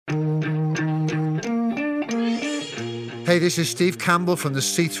Hey, this is Steve Campbell from the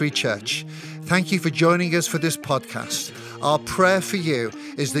C3 Church. Thank you for joining us for this podcast. Our prayer for you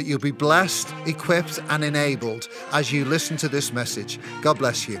is that you'll be blessed, equipped, and enabled as you listen to this message. God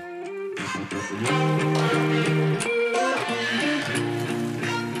bless you.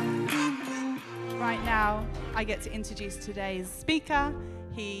 Right now, I get to introduce today's speaker.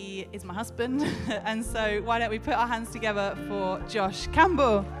 He is my husband, and so why don't we put our hands together for Josh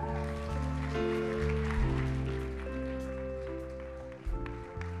Campbell.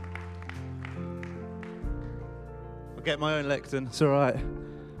 I'll get my own lectern, it's all right.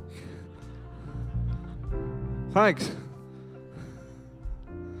 Thanks.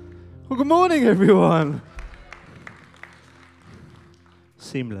 Well, good morning, everyone.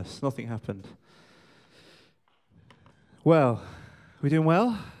 Seamless, nothing happened. Well, we doing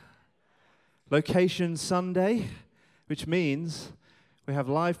well? Location Sunday, which means we have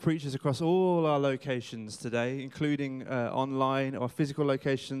live preachers across all our locations today, including online. Our physical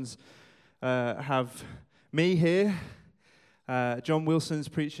locations have me here, John Wilson's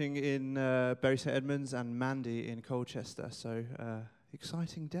preaching in Bury St Edmunds, and Mandy in Colchester. So,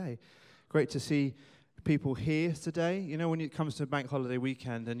 exciting day. Great to see people here today. You know, when it comes to bank holiday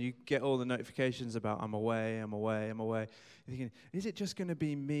weekend and you get all the notifications about I'm away, you're thinking, is it just going to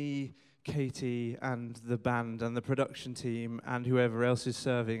be me, Katie, and the band and the production team and whoever else is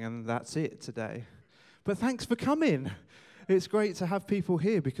serving, and that's it today? But thanks for coming. It's great to have people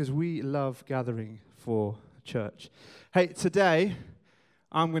here because we love gathering for church. Hey, today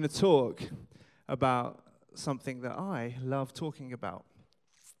I'm going to talk about something that I love talking about.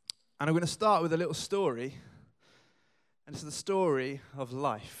 And I'm going to start with a little story, and it's the story of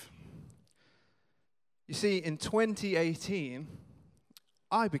life. You see, in 2018,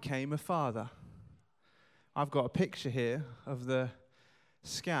 I became a father. I've got a picture here of the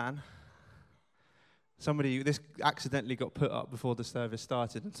scan. This accidentally got put up before the service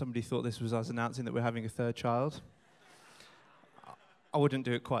started, and somebody thought this was us announcing that we're having a third child. I wouldn't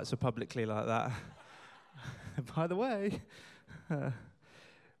do it quite so publicly like that. By the way,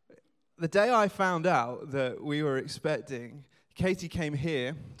 the day I found out that we were expecting, Katie came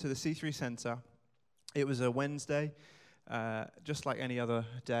here to the C3 Centre. It was a Wednesday, just like any other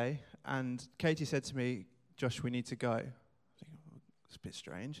day, and Katie said to me, "Josh, we need to go." It's a bit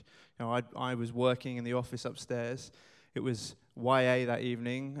strange. You know, I was working in the office upstairs. It was YA that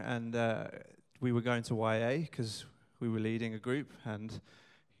evening, and we were going to YA because we were leading a group, and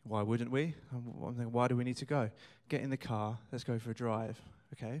why wouldn't we? I'm thinking, why do we need to go? Get in the car, let's go for a drive.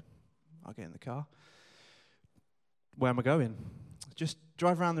 Okay, I'll get in the car. Where am I going? Just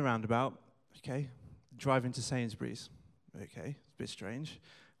drive around the roundabout. Okay, drive into Sainsbury's. Okay, it's a bit strange.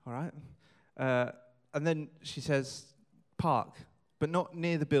 All right. And then she says, park. But not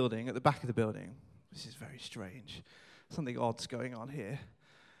near the building, at the back of the building. This is very strange. Something odd's going on here.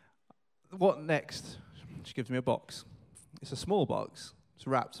 What next? She gives me a box. It's a small box. It's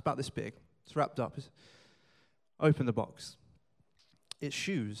wrapped, about this big. It's wrapped up. Open the box. It's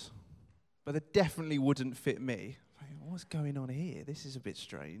shoes. But they definitely wouldn't fit me. What's going on here? This is a bit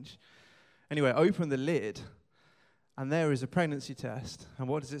strange. Anyway, open the lid, and there is a pregnancy test. And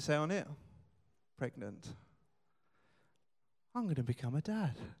what does it say on it? Pregnant. I'm going to become a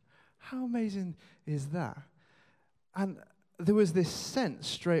dad. How amazing is that? And there was this sense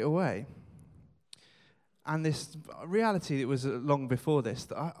straight away, and this reality that was long before this,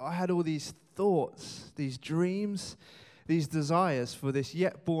 that I had all these thoughts, these dreams, these desires for this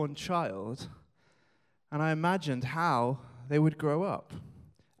yet born child, and I imagined how they would grow up.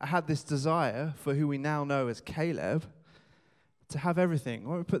 I had this desire for who we now know as Caleb to have everything.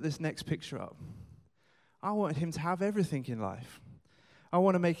 Why don't we put this next picture up? I wanted him to have everything in life. I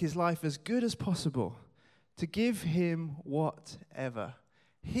want to make his life as good as possible, to give him whatever.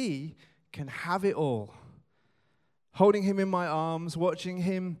 He can have it all. Holding him in my arms, watching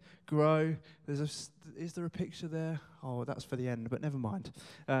him grow. Is there a picture there? Oh, that's for the end, but never mind.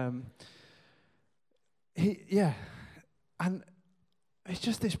 And it's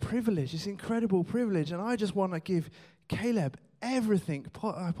just this privilege, this incredible privilege, and I just want to give Caleb everything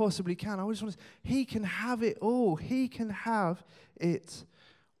I possibly can. I just want to. He can have it all. He can have it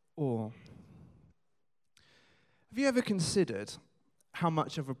all. Have you ever considered how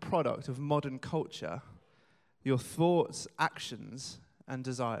much of a product of modern culture your thoughts, actions, and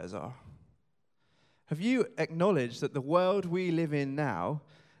desires are? Have you acknowledged that the world we live in now,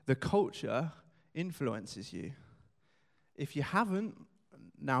 the culture, influences you? If you haven't,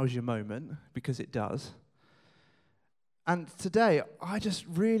 now's your moment, because it does. And today, I just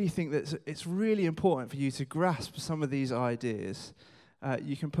really think that it's really important for you to grasp some of these ideas.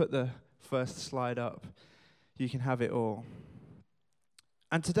 You can put the first slide up. you can have it all.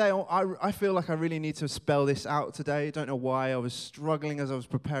 And today, I feel like I really need to spell this out today. I don't know why. I was struggling as I was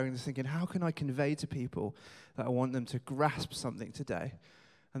preparing this, thinking, how can I convey to people that I want them to grasp something today?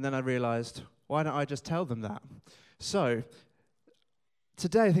 And then I realized, why don't I just tell them that? So,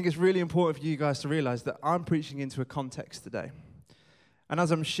 today I think it's really important for you guys to realize that I'm preaching into a context today. And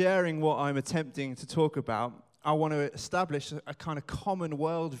as I'm sharing what I'm attempting to talk about, I want to establish a kind of common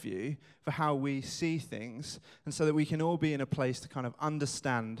worldview for how we see things, and so that we can all be in a place to kind of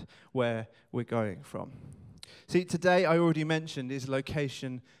understand where we're going from. See, today, I already mentioned, is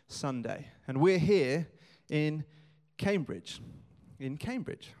Location Sunday. And we're here in Cambridge. In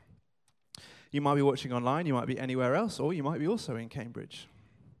Cambridge. You might be watching online, you might be anywhere else, or you might be also in Cambridge.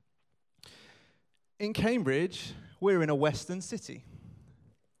 In Cambridge, we're in a Western city.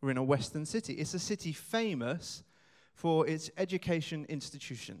 We're in a Western city. It's a city famous for its education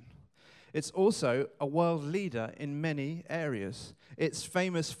institution. It's also a world leader in many areas. It's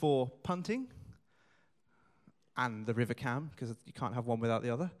famous for punting and the River Cam, because you can't have one without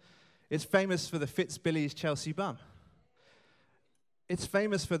the other. It's famous for the Fitzbilly's Chelsea bun. It's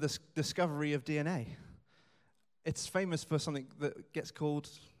famous for the discovery of DNA. It's famous for something that gets called,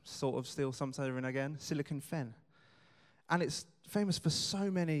 sort of still sometimes and again, silicon fen. And it's famous for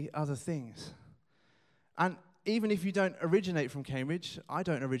so many other things. And even if you don't originate from Cambridge, I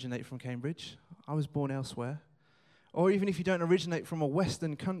don't originate from Cambridge. I was born elsewhere. Or even if you don't originate from a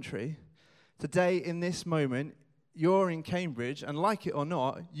Western country, today in this moment, you're in Cambridge, and like it or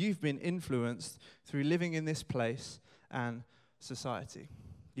not, you've been influenced through living in this place and society.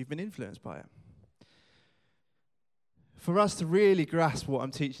 You've been influenced by it. For us to really grasp what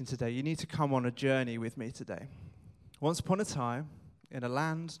I'm teaching today, you need to come on a journey with me today. Once upon a time, in a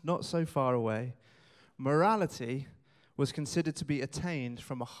land not so far away, morality was considered to be attained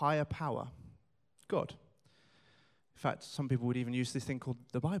from a higher power, God. In fact, some people would even use this thing called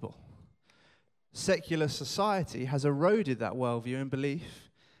the Bible. Secular society has eroded that worldview and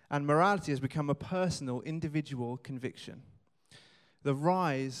belief, and morality has become a personal, individual conviction. The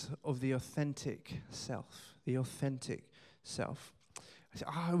rise of the authentic self, the authentic self.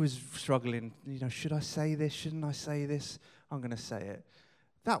 I was struggling, should I say this? Shouldn't I say this? I'm going to say it.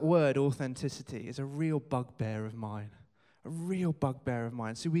 That word, authenticity, is a real bugbear of mine. A real bugbear of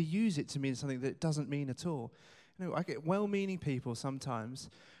mine. So we use it to mean something that it doesn't mean at all. I get well-meaning people sometimes.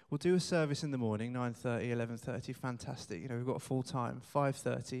 We'll do a service in the morning, 9:30, 11:30, fantastic. We've got a full time,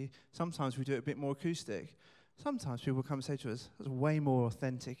 5:30. Sometimes we do it a bit more acoustic. Sometimes people come and say to us, "That's way more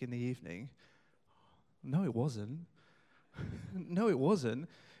authentic in the evening." No, it wasn't. No, it wasn't.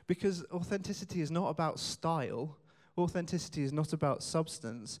 Because authenticity is not about style. Authenticity is not about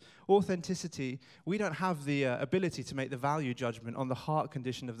substance. Authenticity, we don't have the ability to make the value judgment on the heart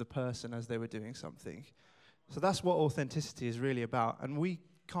condition of the person as they were doing something. So that's what authenticity is really about. And we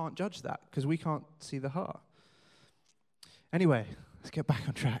can't judge that because we can't see the heart. Anyway, let's get back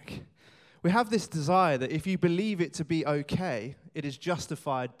on track. We have this desire that if you believe it to be okay, it is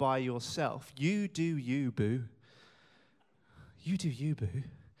justified by yourself. You do you, boo. You do you, boo.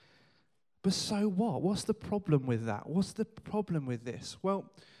 But so what? What's the problem with that? What's the problem with this?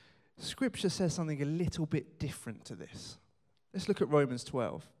 Well, Scripture says something a little bit different to this. Let's look at Romans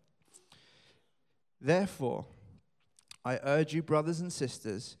 12. Therefore, I urge you, brothers and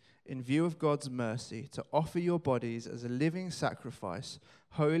sisters, in view of God's mercy, to offer your bodies as a living sacrifice,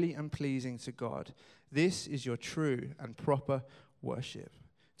 holy and pleasing to God. This is your true and proper worship.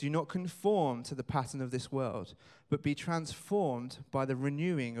 Do not conform to the pattern of this world, but be transformed by the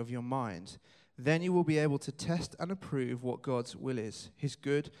renewing of your mind. Then you will be able to test and approve what God's will is, his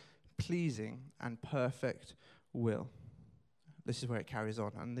good, pleasing, and perfect will. This is where it carries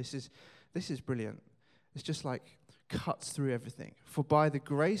on, and this is brilliant. It's just like cuts through everything. For by the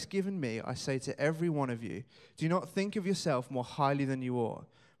grace given me, I say to every one of you, do not think of yourself more highly than you ought,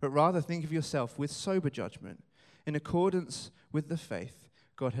 but rather think of yourself with sober judgment, in accordance with the faith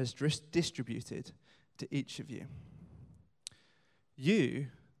God has distributed to each of you. You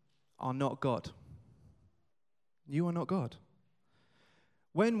are not God. You are not God.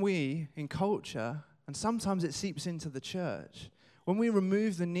 When we, in culture, and sometimes it seeps into the church, when we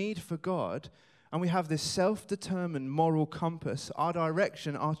remove the need for God, and we have this self-determined moral compass, our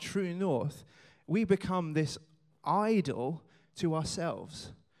direction, our true north, we become this idol to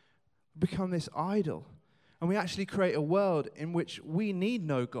ourselves. We become this idol. And we actually create a world in which we need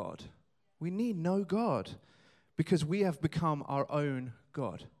no God. We need no God because we have become our own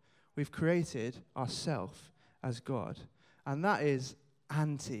God. We've created ourselves as God. And that is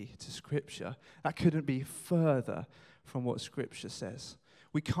anti to Scripture. That couldn't be further from what Scripture says.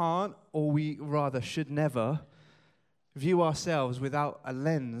 We can't, or we rather should never, view ourselves without a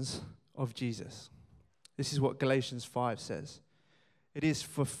lens of Jesus. This is what Galatians 5 says. It is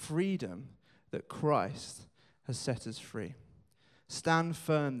for freedom that Christ has set us free. Stand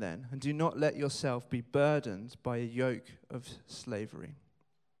firm then, and do not let yourself be burdened by a yoke of slavery.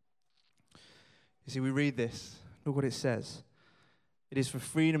 You see, we read this. Look what it says. It is for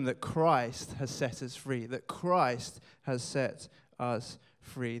freedom that Christ has set us free, that Christ has set us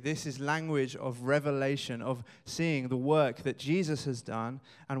free. This is language of revelation, of seeing the work that Jesus has done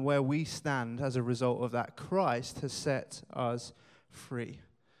and where we stand as a result of that. Christ has set us free.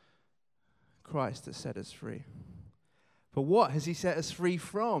 Christ has set us free. But what has he set us free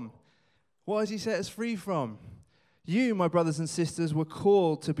from? What has he set us free from? You, my brothers and sisters, were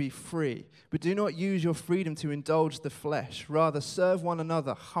called to be free, but do not use your freedom to indulge the flesh. Rather, serve one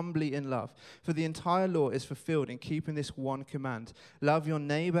another humbly in love. For the entire law is fulfilled in keeping this one command: love your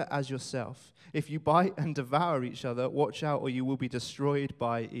neighbor as yourself. If you bite and devour each other, watch out, or you will be destroyed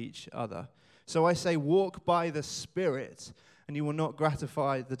by each other. So I say, walk by the Spirit, and you will not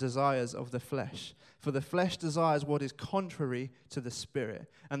gratify the desires of the flesh. For the flesh desires what is contrary to the Spirit,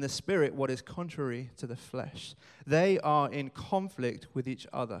 and the Spirit what is contrary to the flesh. They are in conflict with each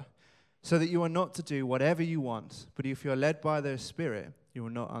other, so that you are not to do whatever you want, but if you are led by the Spirit, you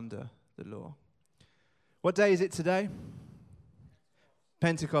are not under the law. What day is it today?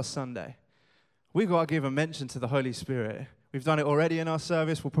 Pentecost Sunday. We've got to give a mention to the Holy Spirit. We've done it already in our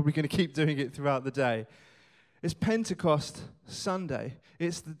service. We're probably going to keep doing it throughout the day. It's Pentecost Sunday.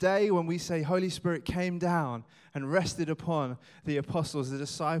 It's the day when we say Holy Spirit came down and rested upon the apostles, the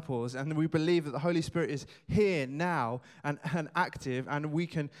disciples, and we believe that the Holy Spirit is here now and active, and we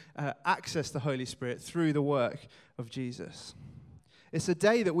can access the Holy Spirit through the work of Jesus. It's a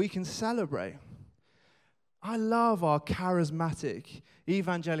day that we can celebrate. I love our charismatic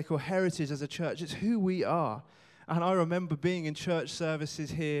evangelical heritage as a church. It's who we are. And I remember being in church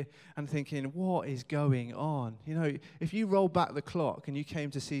services here and thinking, what is going on? You know, if you roll back the clock and you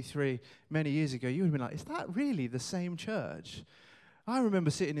came to C3 many years ago, you would have been like, is that really the same church? I remember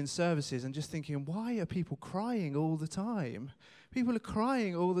sitting in services and just thinking, why are people crying all the time? People are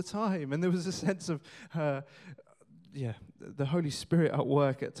crying all the time. And there was a sense of, the Holy Spirit at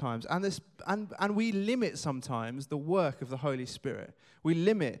work at times. And we limit sometimes the work of the Holy Spirit. We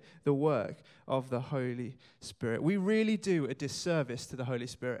limit the work of the Holy Spirit. We really do a disservice to the Holy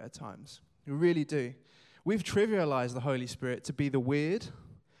Spirit at times. We really do. We've trivialized the Holy Spirit to be the weird,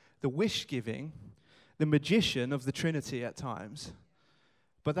 the wish-giving, the magician of the Trinity at times.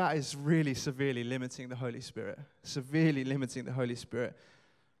 But that is really severely limiting the Holy Spirit. Severely limiting the Holy Spirit.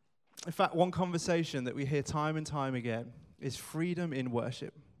 In fact, one conversation that we hear time and time again is freedom in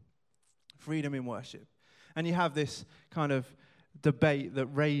worship. Freedom in worship. And you have this kind of debate that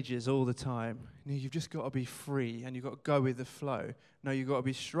rages all the time. You know, you've just got to be free and you've got to go with the flow. No, you've got to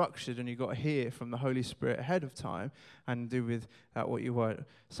be structured and you've got to hear from the Holy Spirit ahead of time and do with that what you want.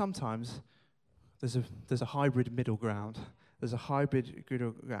 Sometimes there's a hybrid middle ground. There's a hybrid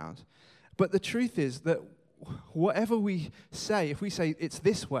middle ground. But the truth is that whatever we say, if we say it's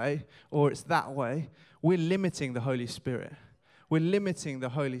this way or it's that way, we're limiting the Holy Spirit. We're limiting the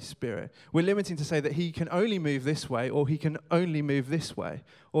Holy Spirit. We're limiting to say that he can only move this way, or he can only move this way,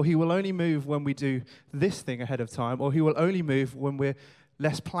 or he will only move when we do this thing ahead of time, or he will only move when we're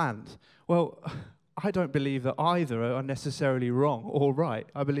less planned. Well, I don't believe that either are necessarily wrong or right.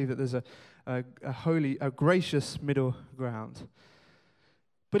 I believe that there's a gracious middle ground.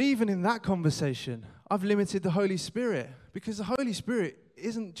 But even in that conversation, I've limited the Holy Spirit, because the Holy Spirit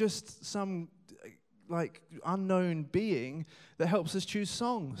isn't just some unknown being that helps us choose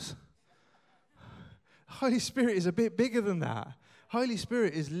songs. Holy Spirit is a bit bigger than that. Holy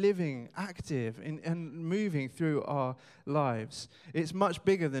Spirit is living, active, and moving through our lives. It's much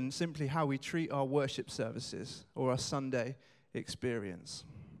bigger than simply how we treat our worship services or our Sunday experience.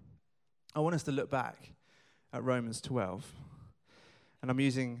 I want us to look back at Romans 12. And I'm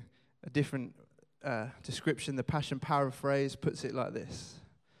using a different description. The Passion Paraphrase puts it like this.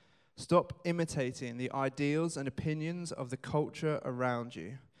 Stop imitating the ideals and opinions of the culture around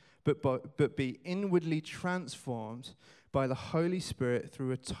you, but be inwardly transformed by the Holy Spirit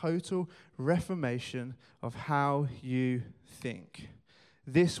through a total reformation of how you think.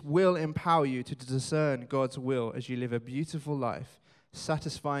 This will empower you to discern God's will as you live a beautiful life,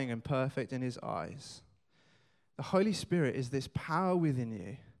 satisfying and perfect in His eyes. The Holy Spirit is this power within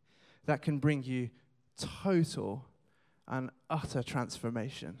you that can bring you total and utter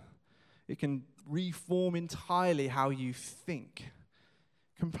transformation. It can reform entirely how you think.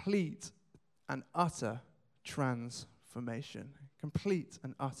 Complete and utter transformation. Complete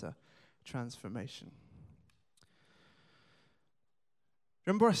and utter transformation.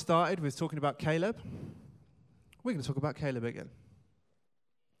 Remember I started with talking about Caleb? We're going to talk about Caleb again.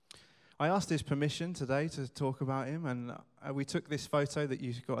 I asked his permission today to talk about him, and we took this photo that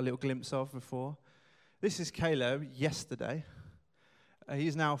you got a little glimpse of before. This is Caleb yesterday.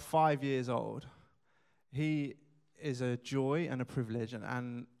 He's now 5 years old. He is a joy and a privilege,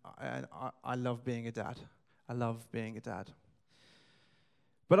 and I love being a dad. I love being a dad.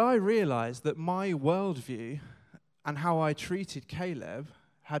 But I realized that my worldview and how I treated Caleb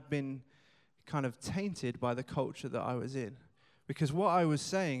had been kind of tainted by the culture that I was in. Because what I was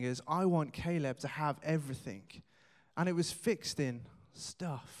saying is, I want Caleb to have everything. And it was fixed in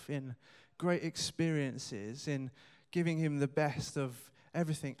stuff, in great experiences, in giving him the best of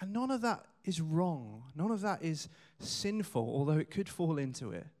everything. And none of that is wrong. None of that is sinful, although it could fall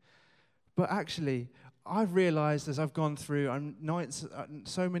into it. But actually, I've realized as I've gone through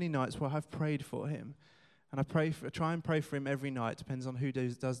so many nights where I've prayed for him. And I try and pray for him every night. Depends on who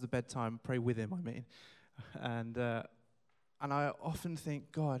does the bedtime. Pray with him, I mean. And I often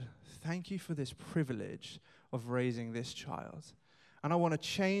think, God, thank you for this privilege of raising this child. And I want to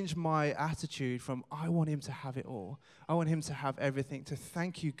change my attitude from, I want him to have it all. I want him to have everything. To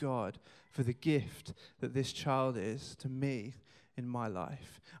thank you, God, for the gift that this child is to me in my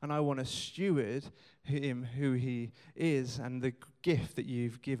life. And I want to steward him, who he is, and the gift that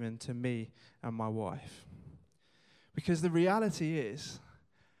you've given to me and my wife. Because the reality is,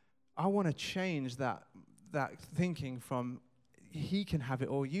 I want to change that thinking from he can have it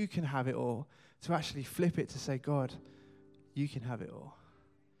all, you can have it all, to actually flip it to say, God, you can have it all.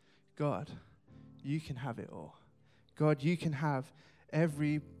 God, you can have it all. God, you can have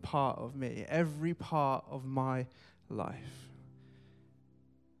every part of me, every part of my life.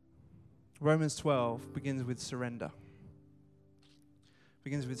 Romans 12 begins with surrender.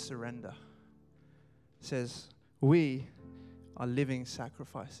 Begins with surrender. It says, we are living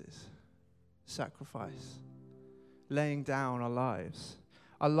sacrifices. Sacrifice. Laying down our lives.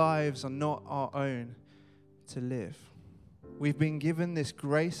 Our lives are not our own to live. We've been given this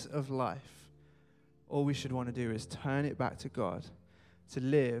grace of life. All we should want to do is turn it back to God, to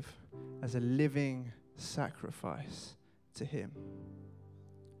live as a living sacrifice to Him.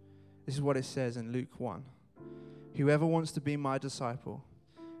 This is what it says in Luke 1. Whoever wants to be my disciple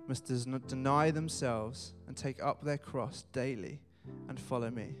must deny themselves and take up their cross daily and follow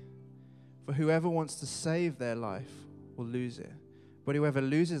me. For whoever wants to save their life will lose it, but whoever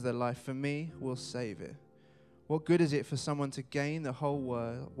loses their life for me will save it. What good is it for someone to gain the whole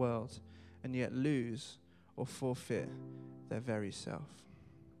world and yet lose or forfeit their very self?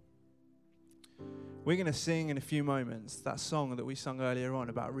 We're going to sing in a few moments that song that we sung earlier on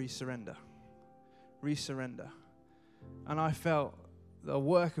about resurrender. Resurrender. And I felt the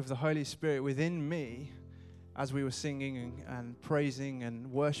work of the Holy Spirit within me as we were singing and praising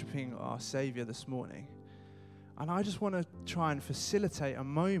and worshiping our Savior this morning. And I just want to try and facilitate a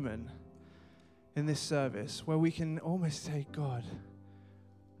moment in this service where we can almost say, God,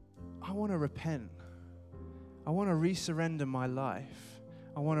 I want to repent. I want to resurrender my life.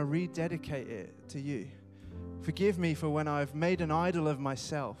 I want to rededicate it to you. Forgive me for when I've made an idol of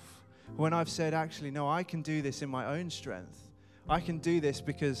myself, when I've said, actually, no, I can do this in my own strength. I can do this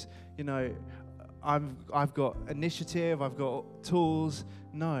because, I've got initiative, I've got tools.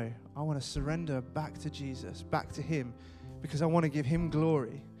 No, I want to surrender back to Jesus, back to Him, because I want to give Him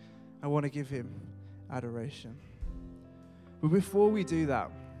glory. I want to give Him adoration. But before we do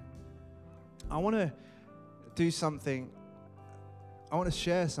that, I want to do something. I want to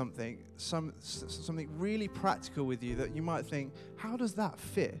share something really practical with you that you might think, how does that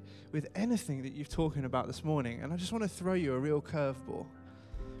fit with anything that you've talking about this morning? And I just want to throw you a real curveball.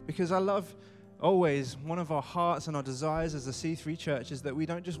 Because I love always, one of our hearts and our desires as a C3 church is that we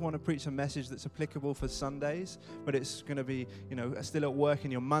don't just want to preach a message that's applicable for Sundays, but it's going to be, still at work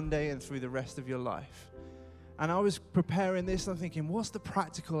in your Monday and through the rest of your life. And I was preparing this, and I'm thinking, what's the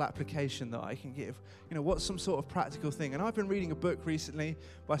practical application that I can give? What's some sort of practical thing? And I've been reading a book recently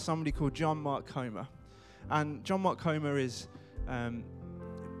by somebody called John Mark Comer. And John Mark Comer is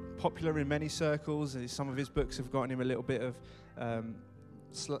popular in many circles. And some of his books have gotten him a little bit of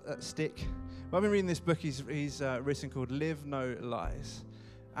stick. But I've been reading this book he's written called Live No Lies.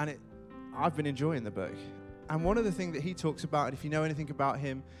 And I've been enjoying the book. And one of the things that he talks about, and if you know anything about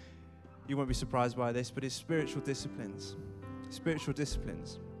him, you won't be surprised by this, but it's spiritual disciplines. Spiritual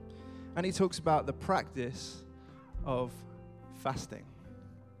disciplines. And he talks about the practice of fasting.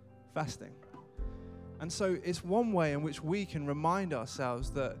 Fasting. And so it's one way in which we can remind ourselves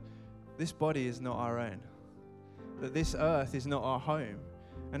that this body is not our own. That this earth is not our home.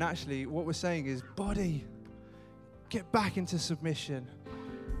 And actually what we're saying is, body, get back into submission.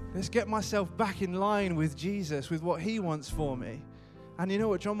 Let's get myself back in line with Jesus, with what he wants for me. And you know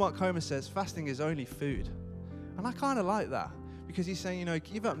what John Mark Comer says? Fasting is only food. And I kind of like that, because he's saying,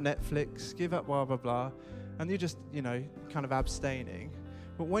 give up Netflix, give up blah, blah, blah, and you're just, kind of abstaining.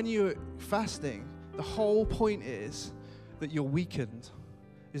 But when you're fasting, the whole point is that you're weakened,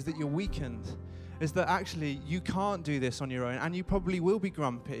 is that actually you can't do this on your own, and you probably will be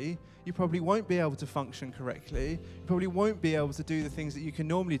grumpy. You probably won't be able to function correctly. You probably won't be able to do the things that you can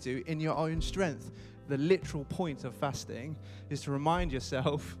normally do in your own strength. The literal point of fasting is to remind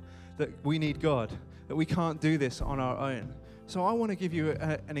yourself that we need God, that we can't do this on our own. So I want to give you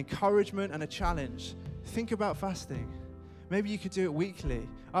an encouragement and a challenge. Think about fasting. Maybe you could do it weekly.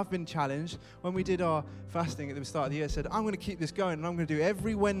 I've been challenged when we did our fasting at the start of the year. I said, I'm going to keep this going, and I'm going to do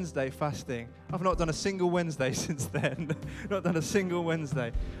every Wednesday fasting. I've not done a single Wednesday since then. Not done a single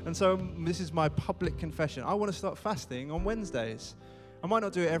Wednesday. And so this is my public confession. I want to start fasting on Wednesdays. I might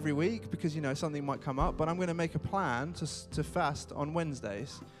not do it every week because, something might come up, but I'm going to make a plan to fast on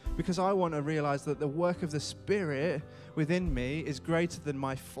Wednesdays, because I want to realize that the work of the Spirit within me is greater than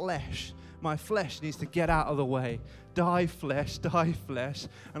my flesh. My flesh needs to get out of the way. Die flesh.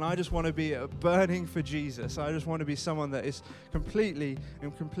 And I just want to be burning for Jesus. I just want to be someone that is completely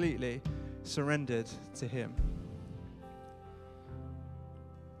surrendered to him.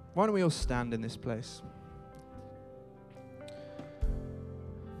 Why don't we all stand in this place?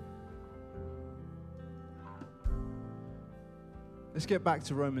 Let's get back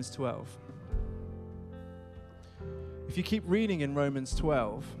to Romans 12. If you keep reading in Romans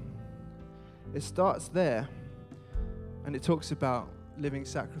 12, it starts there, and it talks about living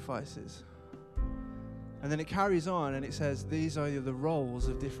sacrifices. And then it carries on, and it says these are the roles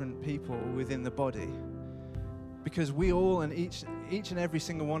of different people within the body. Because we all, and each and every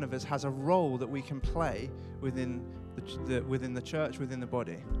single one of us, has a role that we can play within the church, within the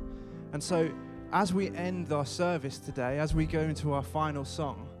body. And so, as we end our service today, as we go into our final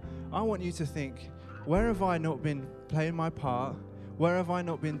song, I want you to think, where have I not been playing my part? Where have I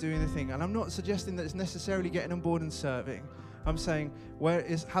not been doing the thing? And I'm not suggesting that it's necessarily getting on board and serving. I'm saying,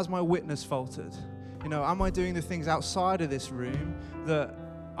 has my witness faltered? Am I doing the things outside of this room that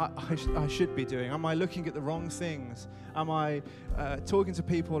I should be doing? Am I looking at the wrong things? Am I talking to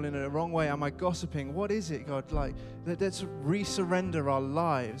people in a wrong way? Am I gossiping? What is it, God? Let's re-surrender our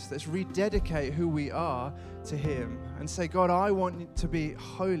lives. Let's rededicate who we are to him and say, God, I want to be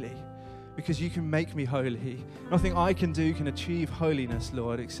holy, because you can make me holy. Nothing I can do can achieve holiness,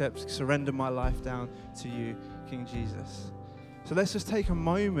 Lord, except surrender my life down to you, King Jesus. So let's just take a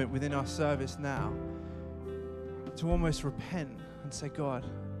moment within our service now to almost repent and say, God,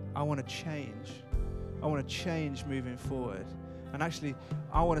 I want to change. I want to change moving forward. And actually,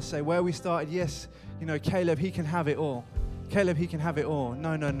 I want to say, where we started, yes, Caleb, he can have it all. Caleb, he can have it all.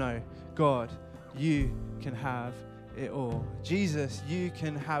 No. God, you can have it all. Jesus, you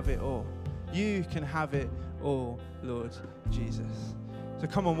can have it all. You can have it all, Lord Jesus. So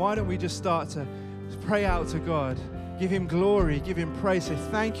come on, why don't we just start to pray out to God, give him glory, give him praise, say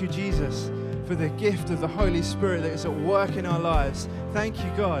thank you, Jesus, for the gift of the Holy Spirit that is at work in our lives. Thank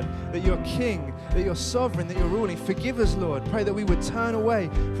you, God, that you're King, that you're sovereign, that you're ruling. Forgive us, Lord. Pray that we would turn away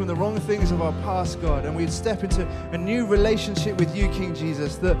from the wrong things of our past, God, and we'd step into a new relationship with you, King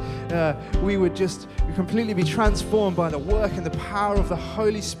Jesus, that we would just completely be transformed by the work and the power of the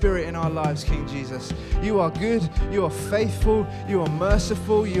Holy Spirit in our lives, King Jesus. You are good, you are faithful, you are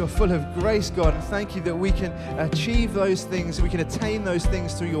merciful, you are full of grace, God, and thank you that we can achieve those things, we can attain those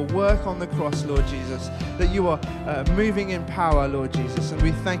things through your work on the cross, Lord Jesus, that you are moving in power, Lord Jesus, and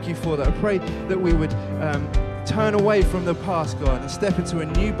we thank you for that. I pray that we would turn away from the past, God, and step into a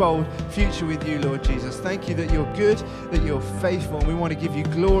new, bold future with you, Lord Jesus. Thank you that you're good, that you're faithful, and we want to give you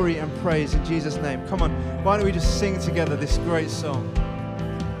glory and praise in Jesus' name. Come on, why don't we just sing together this great song?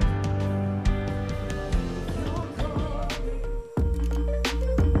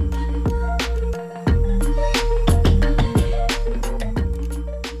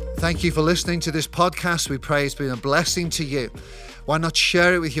 Thank you for listening to this podcast. We pray it's been a blessing to you. Why not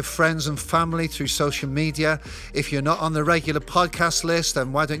share it with your friends and family through social media? If you're not on the regular podcast list,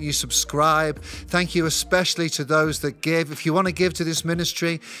 then why don't you subscribe? Thank you especially to those that give. If you want to give to this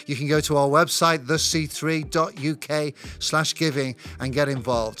ministry, you can go to our website, thec3.uk/giving, and get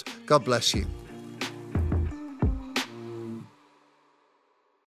involved. God bless you.